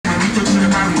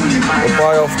to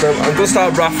buy off them. I'm going to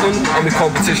start raffling on my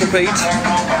competition page.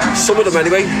 Some of them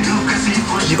anyway.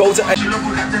 You go to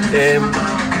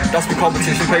that's my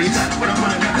competition page.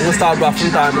 I'm going to start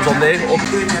raffling diamonds on there. Up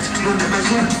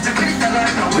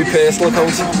my personal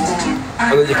account.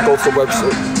 And then you can go to the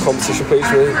website competition page.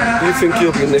 Do you think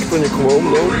you'll be nicked when you come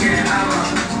home? No.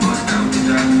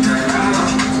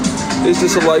 Is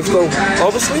this a life though?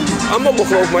 Obviously, I'm not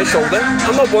looking over my shoulder.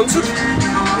 I'm not wanted.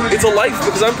 It's a life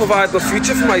because I'm providing a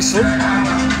future for my son.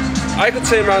 I could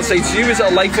turn around and say to you, is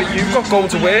it a life that you've got going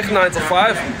to work 9 to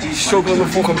 5, struggling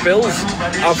with fucking bills,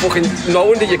 and fucking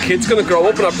knowing that your kid's going to grow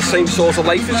up and have the same sort of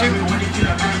life as you?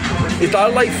 Is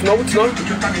that a life? No, it's not.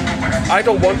 I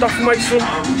don't want that for my son.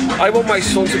 I want my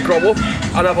son to grow up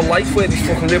and have a life where he's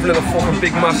fucking living in a fucking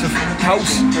big massive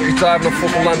house, he's driving a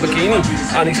fucking Lamborghini,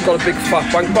 and he's got a big fat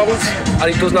bank balance,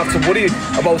 and he doesn't have to worry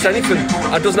about anything,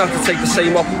 and doesn't have to take the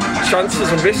same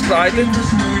chances and risks that I did.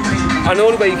 And the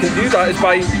only way you can do that is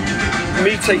by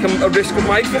me taking a risk with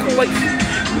my fucking life.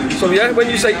 So yeah, when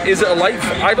you say, is it a life?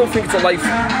 I don't think it's a life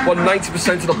what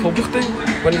 90% of the public do,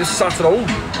 when you're just sat at home,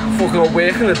 fucking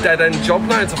working a dead-end job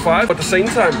 9 to 5. But at the same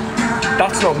time,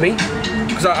 that's not me.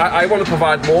 Because I want to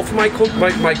provide more for my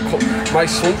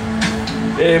son.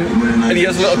 And he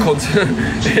has a little cunt.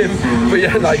 But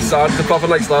yeah, nice lad, he's a proper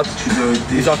nice lad.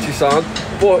 He's actually sound.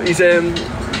 But he's,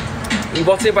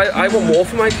 what's it about? I want more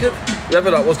for my kid.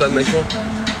 Whoever that was, that nice one.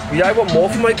 Yeah, I want more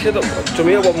for my kid. Do you know what I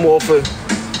mean? I want more for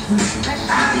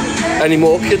any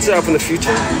more kids I have in the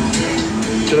future.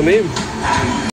 Do you know what I mean?